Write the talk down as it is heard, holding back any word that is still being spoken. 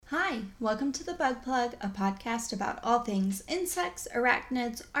Hi, welcome to the Bug Plug, a podcast about all things insects,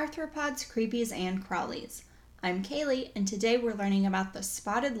 arachnids, arthropods, creepies, and crawlies. I'm Kaylee, and today we're learning about the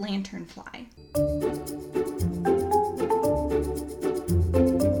spotted lanternfly.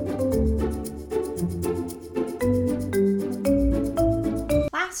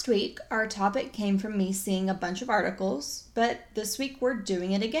 Last week, our topic came from me seeing a bunch of articles, but this week we're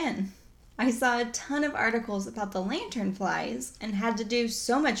doing it again. I saw a ton of articles about the lanternflies and had to do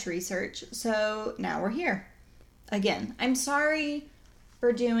so much research, so now we're here. Again, I'm sorry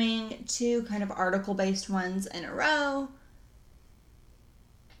for doing two kind of article-based ones in a row,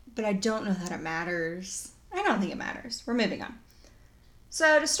 but I don't know that it matters. I don't think it matters. We're moving on.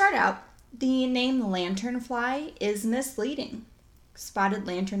 So to start out, the name lanternfly is misleading. Spotted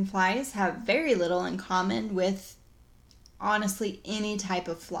lanternflies have very little in common with, honestly, any type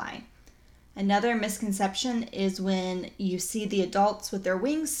of fly. Another misconception is when you see the adults with their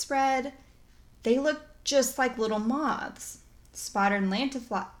wings spread, they look just like little moths. Spotted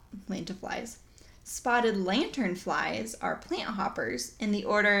lanternflies are plant hoppers in the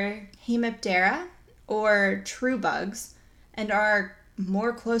order Hemiptera or true bugs and are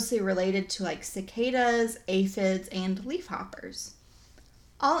more closely related to like cicadas, aphids, and leafhoppers.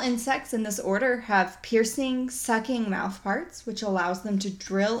 All insects in this order have piercing, sucking mouthparts, which allows them to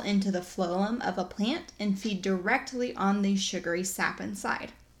drill into the phloem of a plant and feed directly on the sugary sap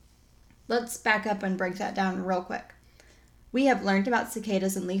inside. Let's back up and break that down real quick. We have learned about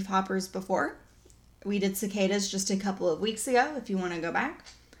cicadas and leafhoppers before. We did cicadas just a couple of weeks ago, if you want to go back.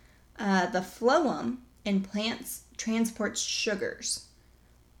 The phloem in plants transports sugars.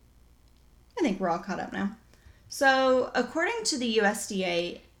 I think we're all caught up now. So, according to the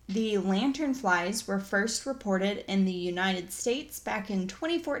USDA, the lanternflies were first reported in the United States back in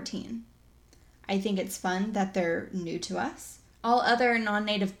 2014. I think it's fun that they're new to us. All other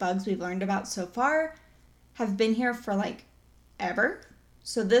non-native bugs we've learned about so far have been here for like ever.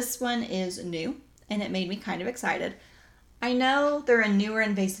 So this one is new, and it made me kind of excited. I know they're a newer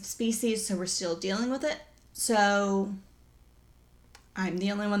invasive species, so we're still dealing with it. So I'm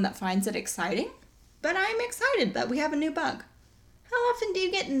the only one that finds it exciting. But I'm excited that we have a new bug. How often do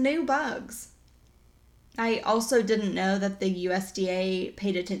you get new bugs? I also didn't know that the USDA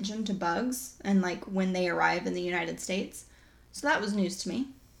paid attention to bugs and like when they arrive in the United States. So that was news to me.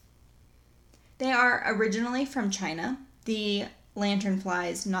 They are originally from China, the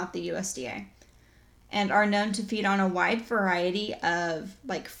lanternflies, not the USDA, and are known to feed on a wide variety of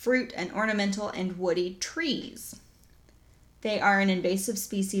like fruit and ornamental and woody trees. They are an invasive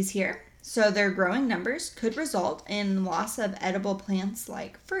species here. So their growing numbers could result in loss of edible plants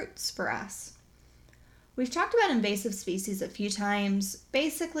like fruits for us. We've talked about invasive species a few times.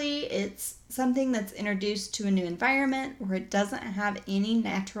 Basically, it's something that's introduced to a new environment where it doesn't have any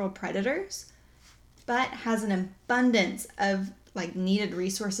natural predators, but has an abundance of like needed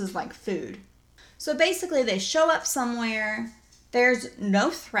resources like food. So basically, they show up somewhere, there's no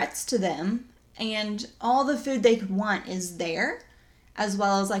threats to them, and all the food they could want is there, as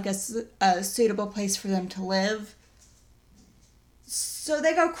well as like a suitable place for them to live. So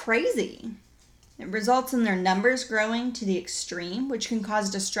they go crazy. It results in their numbers growing to the extreme, which can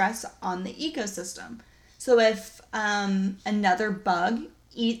cause distress on the ecosystem. So if another bug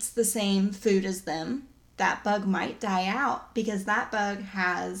eats the same food as them, that bug might die out because that bug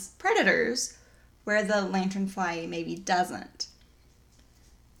has predators where the lanternfly maybe doesn't.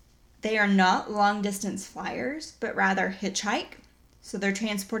 They are not long-distance flyers, but rather hitchhike. So they're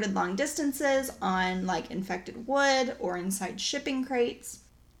transported long distances on like infected wood or inside shipping crates,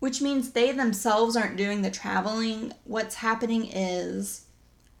 which means they themselves aren't doing the traveling. What's happening is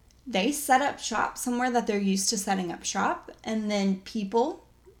they set up shop somewhere that they're used to setting up shop, and then people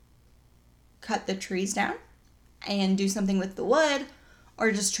cut the trees down and do something with the wood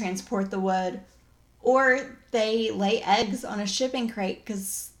or just transport the wood, or they lay eggs on a shipping crate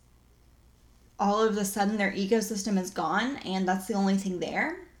because all of a sudden their ecosystem is gone and that's the only thing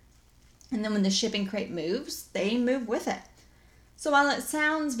there. And then when the shipping crate moves, they move with it. So while it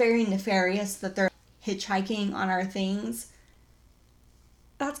sounds very nefarious that they're hitchhiking on our things,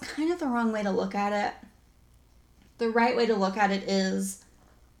 that's kind of the wrong way to look at it. The right way to look at it is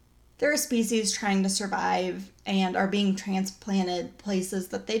they're a species trying to survive and are being transplanted places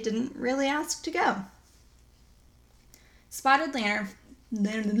that they didn't really ask to go. Spotted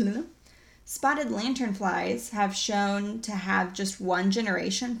lanternflies have shown to have just one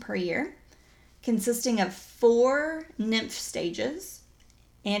generation per year, consisting of 4 nymph stages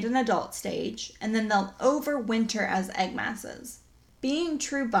and an adult stage, and then they'll overwinter as egg masses. Being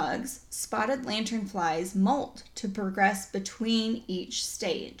true bugs, spotted lanternflies molt to progress between each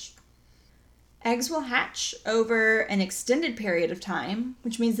stage. Eggs will hatch over an extended period of time,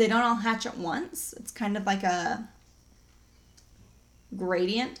 which means they don't all hatch at once. It's kind of like a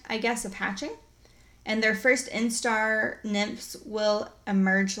gradient, I guess, of hatching. And their first instar nymphs will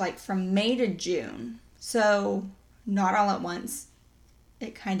emerge like from May to June. So not all at once.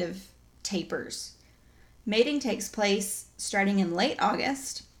 It kind of tapers. Mating takes place starting in late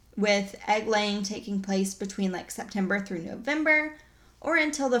August, with egg laying taking place between like September through November, or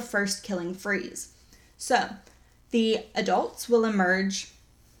until the first killing freeze. So the adults will emerge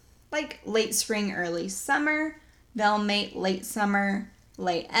like late spring, early summer. They'll mate late summer,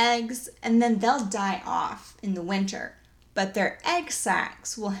 lay eggs, and then they'll die off in the winter. But their egg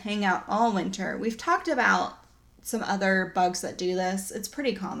sacs will hang out all winter. We've talked about some other bugs that do this. It's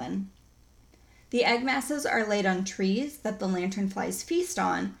pretty common. The egg masses are laid on trees that the lanternflies feast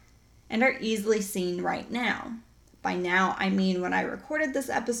on and are easily seen right now. By now, I mean when I recorded this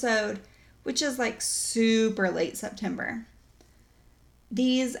episode, which is like super late September.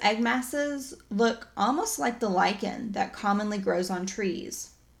 These egg masses look almost like the lichen that commonly grows on trees,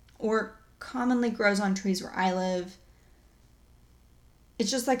 or commonly grows on trees where I live. It's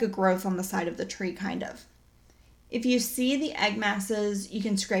just like a growth on the side of the tree, kind of. If you see the egg masses, you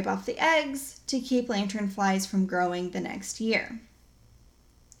can scrape off the eggs to keep lanternflies from growing the next year.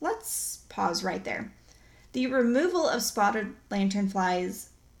 Let's pause right there. The removal of spotted lanternflies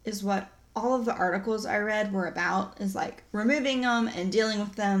is what all of the articles I read were about, is like removing them and dealing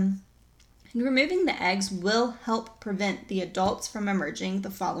with them. And removing the eggs will help prevent the adults from emerging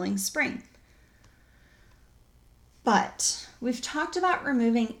the following spring. But we've talked about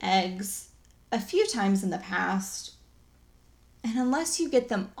removing eggs a few times in the past, and unless you get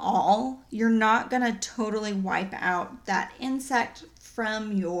them all, you're not going to totally wipe out that insect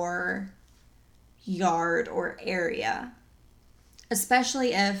from your yard or area.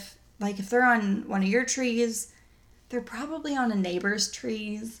 Especially if they're on one of your trees, they're probably on a neighbor's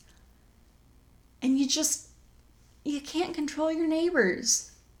trees, and you can't control your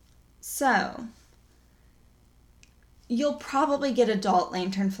neighbors. So you'll probably get adult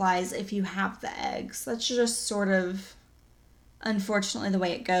lanternflies if you have the eggs. That's just sort of, unfortunately, the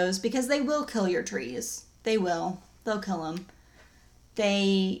way it goes, because they will kill your trees. They will. They'll kill them.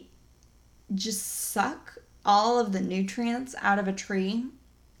 They just suck all of the nutrients out of a tree,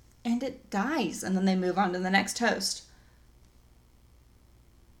 and it dies, and then they move on to the next host.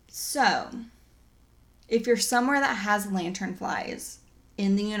 So, if you're somewhere that has lanternflies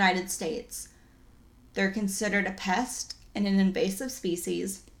in the United States, they're considered a pest and an invasive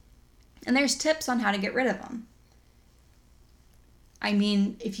species, and there's tips on how to get rid of them. I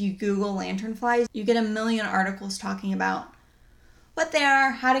mean, if you Google lanternflies, you get a million articles talking about what they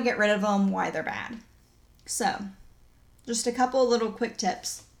are, how to get rid of them, why they're bad. So, just a couple little quick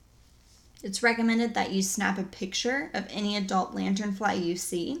tips. It's recommended that you snap a picture of any adult lanternfly you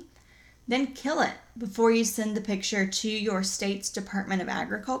see, then kill it before you send the picture to your state's Department of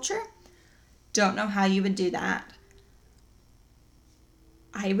Agriculture. Don't know how you would do that.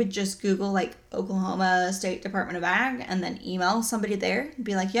 I would just Google Oklahoma State Department of Ag and then email somebody there and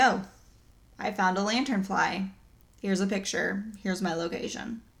be like, yo, I found a lanternfly. Here's a picture. Here's my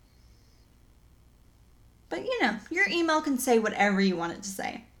location. But your email can say whatever you want it to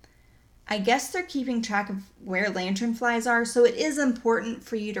say. I guess they're keeping track of where lanternflies are, so it is important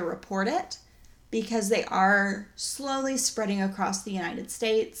for you to report it because they are slowly spreading across the United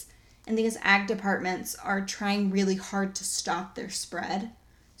States, and these ag departments are trying really hard to stop their spread.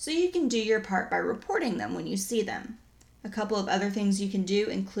 So you can do your part by reporting them when you see them. A couple of other things you can do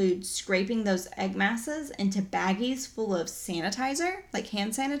include scraping those egg masses into baggies full of sanitizer, like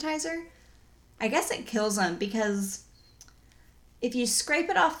hand sanitizer. I guess it kills them because if you scrape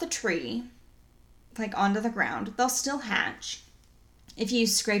it off the tree, onto the ground, they'll still hatch. If you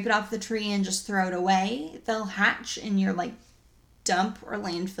scrape it off the tree and just throw it away, they'll hatch in your dump or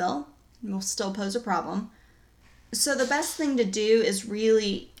landfill and will still pose a problem. So the best thing to do is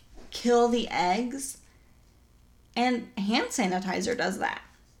really kill the eggs, and hand sanitizer does that.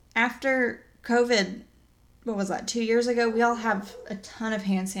 After COVID, 2 years ago, we all have a ton of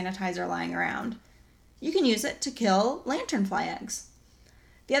hand sanitizer lying around. You can use it to kill lanternfly eggs.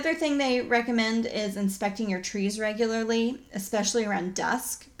 The other thing they recommend is inspecting your trees regularly, especially around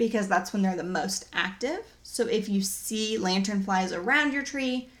dusk, because that's when they're the most active. So if you see lanternflies around your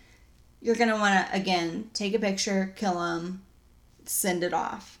tree, you're going to want to, again, take a picture, kill them, send it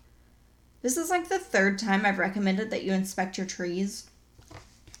off. This is the third time I've recommended that you inspect your trees.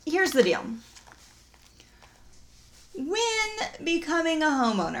 Here's the deal. When becoming a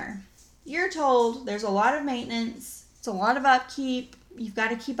homeowner, you're told there's a lot of maintenance, it's a lot of upkeep, you've got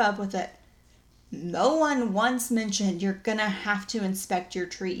to keep up with it. No one once mentioned you're gonna have to inspect your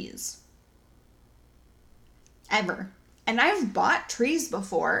trees. Ever. And I've bought trees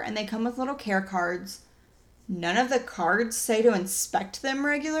before, and they come with little care cards. None of the cards say to inspect them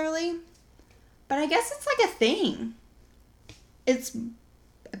regularly, but I guess it's like a thing. It's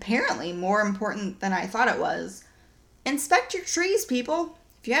apparently more important than I thought it was. Inspect your trees, people.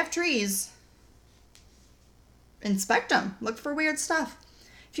 If you have trees, inspect them. Look for weird stuff.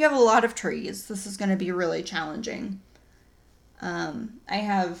 If you have a lot of trees, this is going to be really challenging. I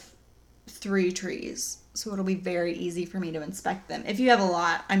have 3 trees, so it'll be very easy for me to inspect them. If you have a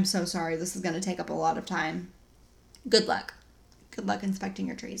lot, I'm so sorry. This is going to take up a lot of time. Good luck. Good luck inspecting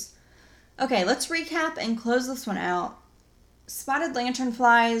your trees. Okay, let's recap and close this one out. Spotted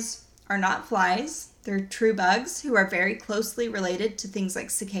lanternflies are not flies. They're true bugs who are very closely related to things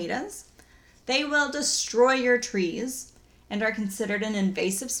like cicadas. They will destroy your trees and are considered an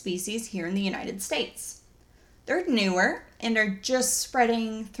invasive species here in the United States. They're newer and are just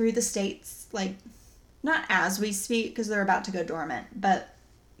spreading through the states, like not as we speak because they're about to go dormant, but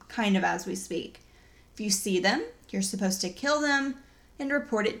kind of as we speak. If you see them, you're supposed to kill them and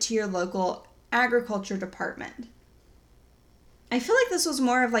report it to your local agriculture department. I feel like this was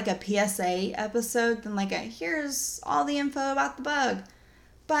more of like a PSA episode than like a here's all the info about the bug.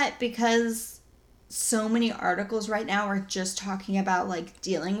 But because so many articles right now are just talking about like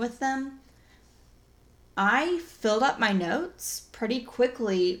dealing with them, I filled up my notes pretty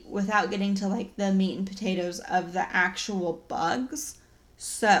quickly without getting to like the meat and potatoes of the actual bugs.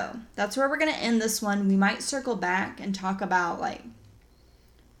 So that's where we're going to end this one. We might circle back and talk about like,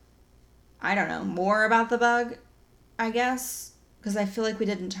 I don't know, more about the bug, I guess. Because I feel like we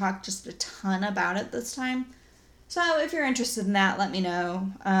didn't talk just a ton about it this time. So if you're interested in that, let me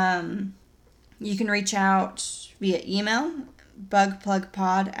know. You can reach out via email,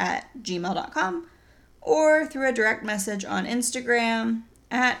 bugplugpod@gmail.com, or through a direct message on Instagram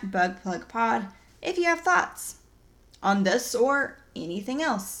 @bugplugpod if you have thoughts on this or anything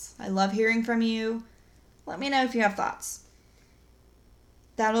else. I love hearing from you. Let me know if you have thoughts.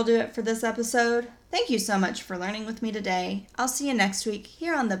 That'll do it for this episode. Thank you so much for learning with me today. I'll see you next week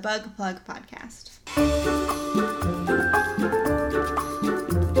here on the Bug Plug Podcast.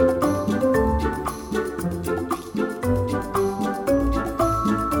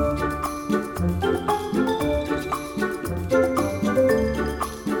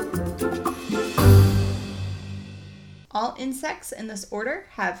 All insects in this order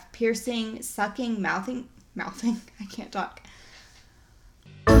have piercing, sucking, mouthing, I can't talk.